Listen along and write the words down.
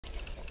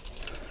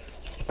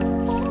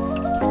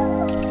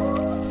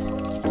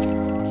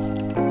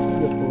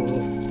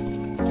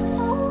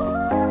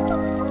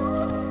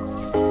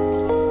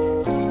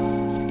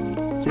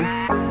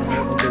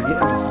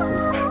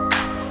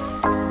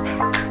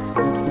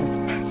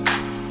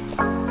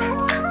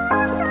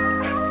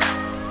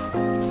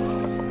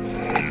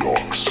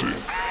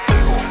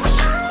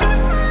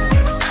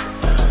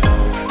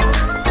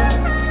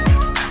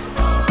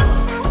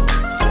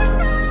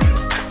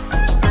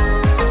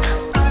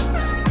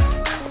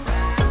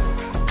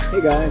Hey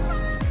guys,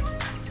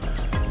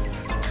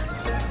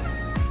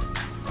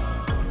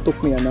 took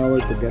me an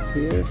hour to get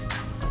here.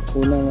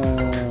 Unang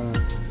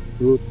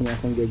route nga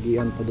akong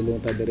gagian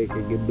padulong ta dire kay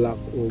Giblock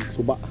o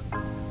Suba.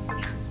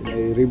 So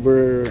may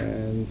river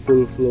and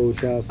full flow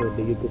siya, so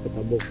dili ko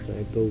katabok. So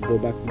I to go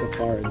back to the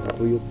car and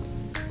Tuyok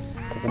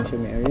sa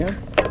kansiyang area.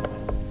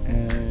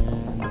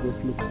 And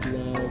this looks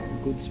like a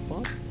good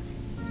spot.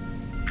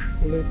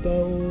 Wala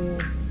tao,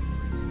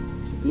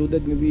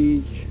 secluded nga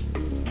beach.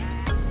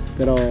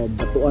 Pero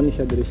batuan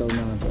siya diri sa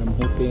unahan. So I'm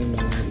hoping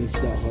na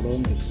isda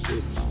karon.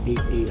 It's 8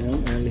 AM.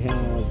 I only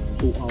have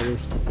 2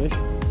 hours to fish.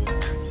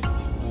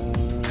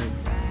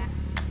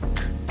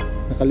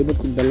 Nakalimot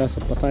kong dala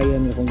sa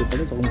pasayan nga kong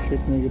gipalit, sa kong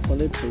shirt nga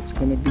gipalit. So it's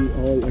gonna be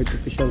all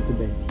artificial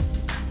today.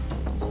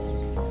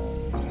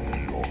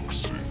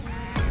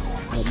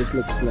 This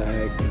looks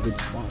like a good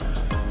spot.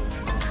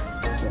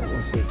 So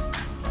we'll see.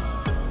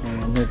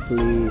 And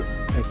hopefully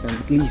I can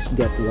at least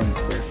get one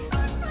fish.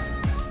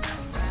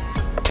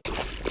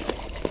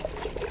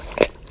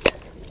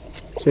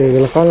 So,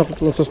 galakala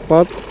ko sa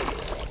spot.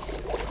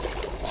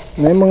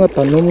 May mga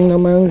tanom na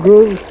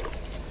mangrove.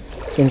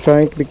 So, I'm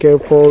trying to be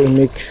careful and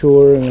make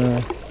sure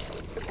na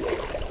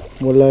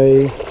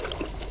walay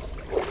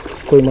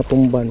ko'y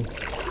matumban.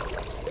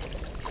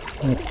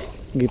 At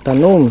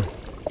gitanom.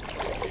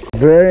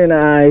 Very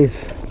nice.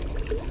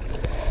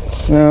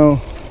 Now,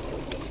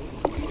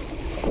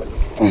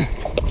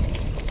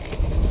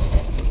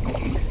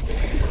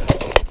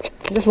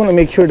 I just want to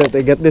make sure that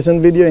I get this on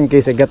video in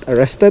case I get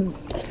arrested.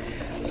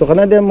 So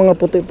kanada mga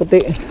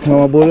puti-puti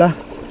mga mabula.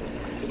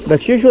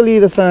 That's usually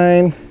the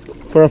sign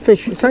for a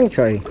fish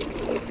sanctuary.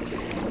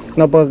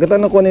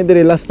 Napagkatan ako ni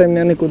diri last time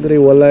ni ko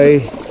diri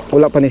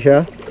wala pa ni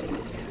siya.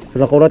 So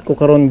nakurat ko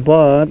karon,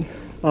 but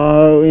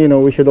you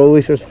know, we should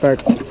always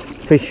respect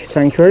fish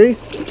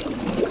sanctuaries.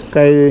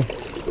 Kay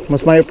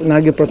mas may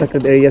nagi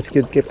protected areas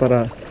gyud kay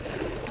para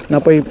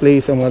napay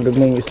place ang mga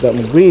dagmong isda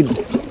mo breed.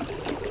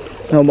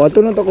 Now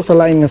moadto na ako sa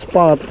lain nga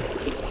spot.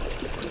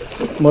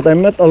 But I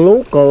met a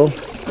local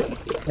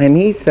and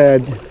he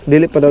said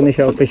dili pa daw ni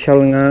siya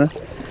official nga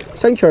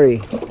sanctuary.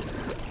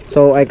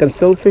 So I can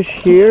still fish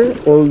here,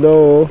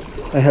 although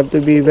I have to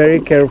be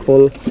very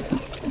careful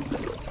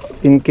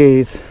in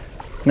case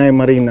na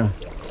marina.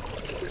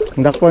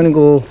 Dakpan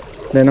ko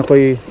then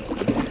ako'y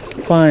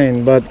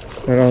fine, but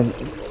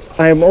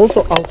I am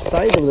also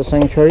outside of the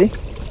sanctuary.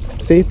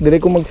 See,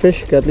 dire ko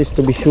mag-fish at least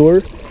to be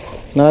sure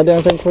na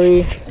ang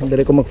sanctuary,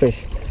 dire ko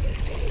mag-fish.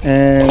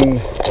 And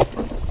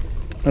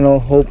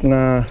hope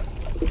na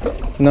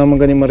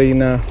magani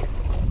marina.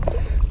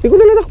 Di ko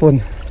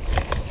lalakpon.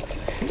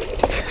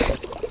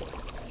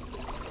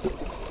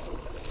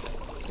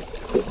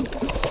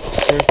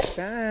 First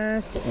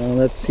cast.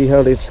 Let's see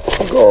how this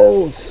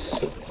goes.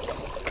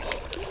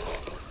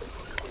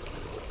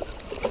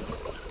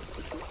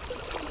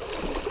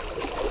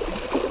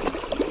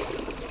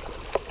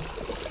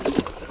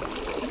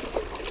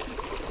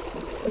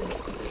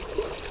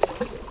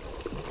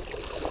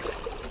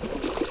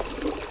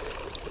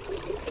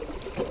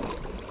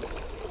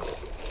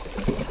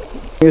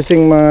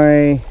 Using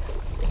my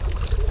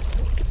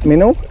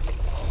minnow,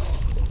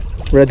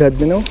 redhead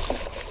minnow.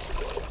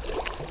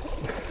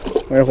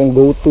 May akong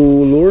go-to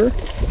lure,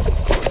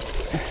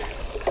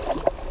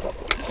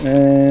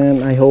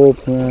 and I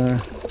hope na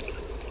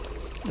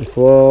this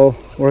will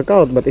work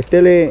out. But if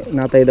dili,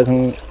 natay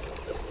daghang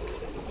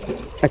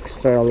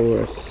extra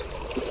lures.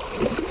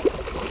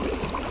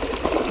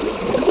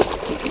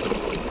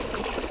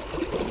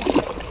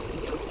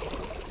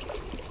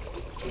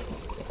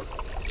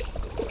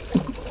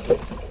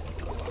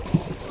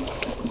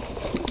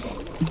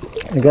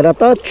 I got a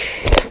touch.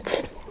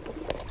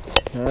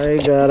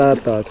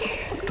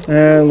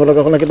 And murag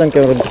ako nakita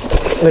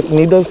like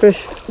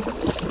needlefish.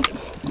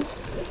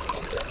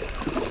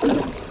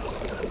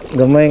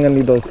 Gamay nga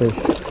needlefish.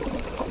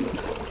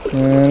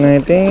 And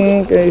I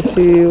think I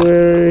see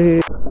where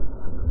he...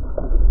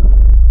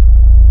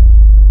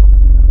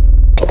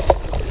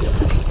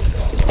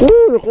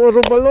 Nakuha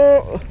sa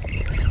balo.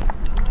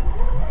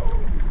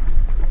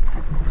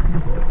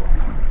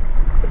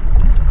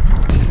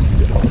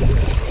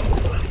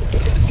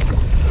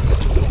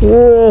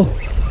 Whoa!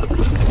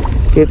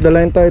 Keep the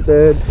line tight,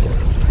 Ed.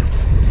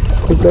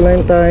 Keep the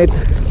line tight.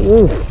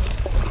 Woo!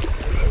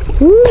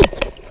 Woo!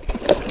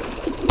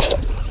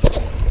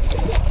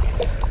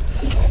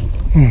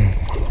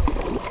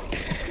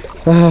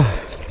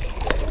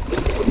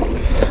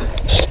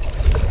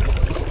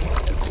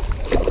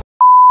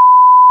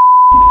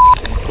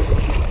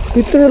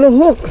 Literal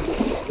hook.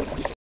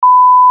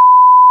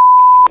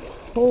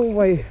 Oh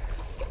my.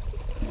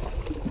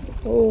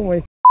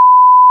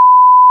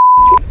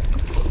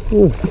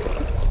 Ooh.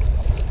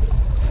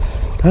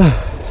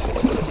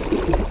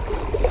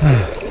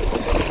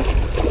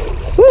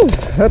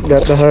 That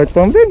got the heart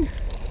pumping.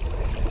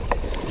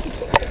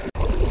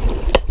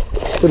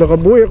 So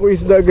nakabuhay ako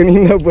isda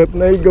ganina, but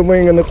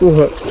naigamay nga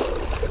nakuha.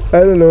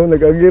 I don't know,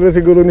 nag-agira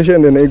siguro ni siya,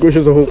 and then naigo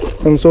siya sa hook.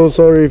 I'm so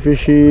sorry,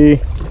 fishy.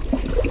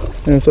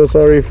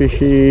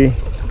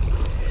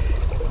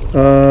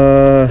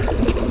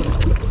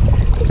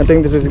 I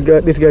think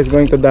this guy is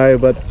going to die,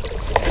 but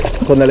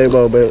kung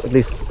nalibaw ba, at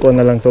least kung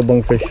na lang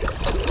sobang fish,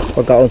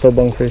 pagkaon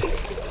sobang fish.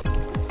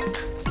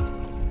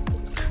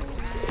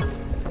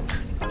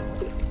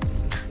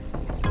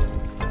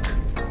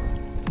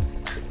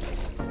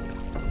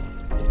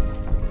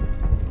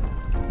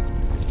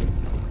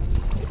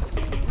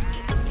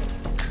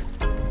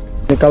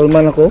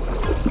 Nikalman ako,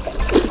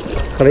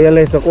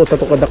 realize ako sa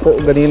tukadako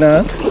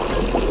ganina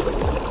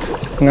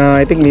nga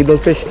I think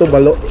needlefish to,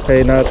 balo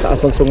kay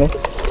nataas magsungo.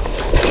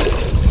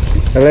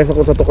 Realize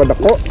ako sa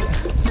tukadako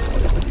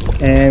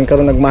and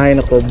karon nagmahay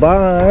na ko,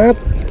 but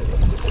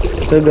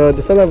still good.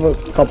 Still have a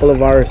couple of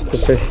hours to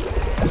fish,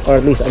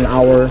 or at least an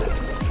hour,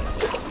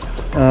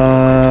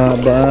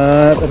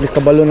 but at least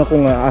kabalo na ko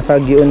nga asa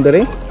giun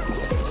dere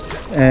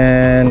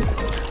and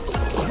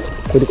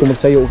pwede ko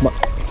magsayo ugma.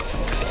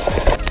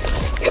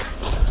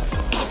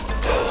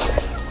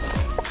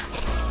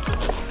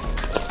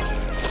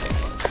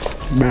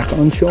 Back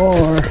on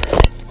shore.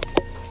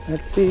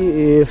 Let's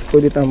see if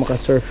pwede tayo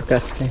maka-surf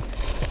casting.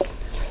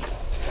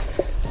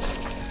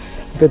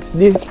 If it's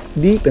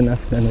deep enough,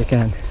 then we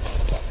can.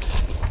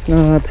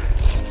 Not,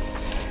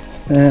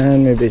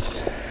 and maybe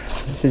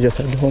we should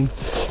just head home.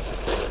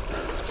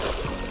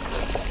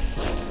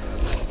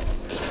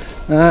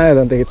 I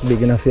don't think it's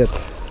big enough yet.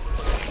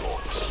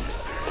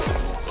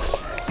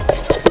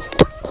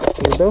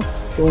 Ito,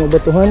 yung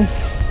mabatuhan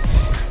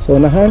sa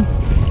unahan.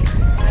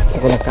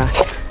 Ako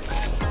na-cast.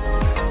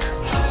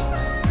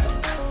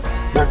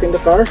 Back in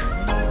the car.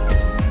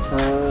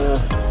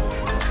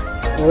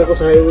 Wala ko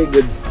sa highway,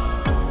 good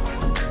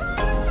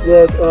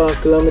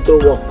kilometer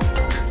walk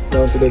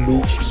down to the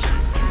beach,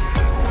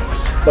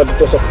 but it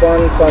was a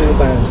fun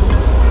time.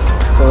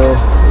 So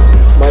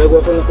bago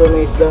ako nakuha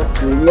ng isda,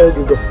 nilog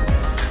ko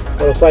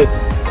for a fight.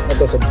 That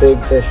was a big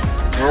fish.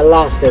 I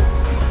lost it.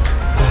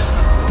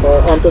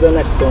 So on to the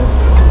next one.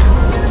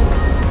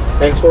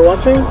 Thanks for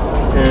watching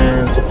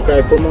and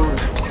subscribe for more.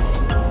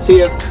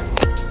 See ya.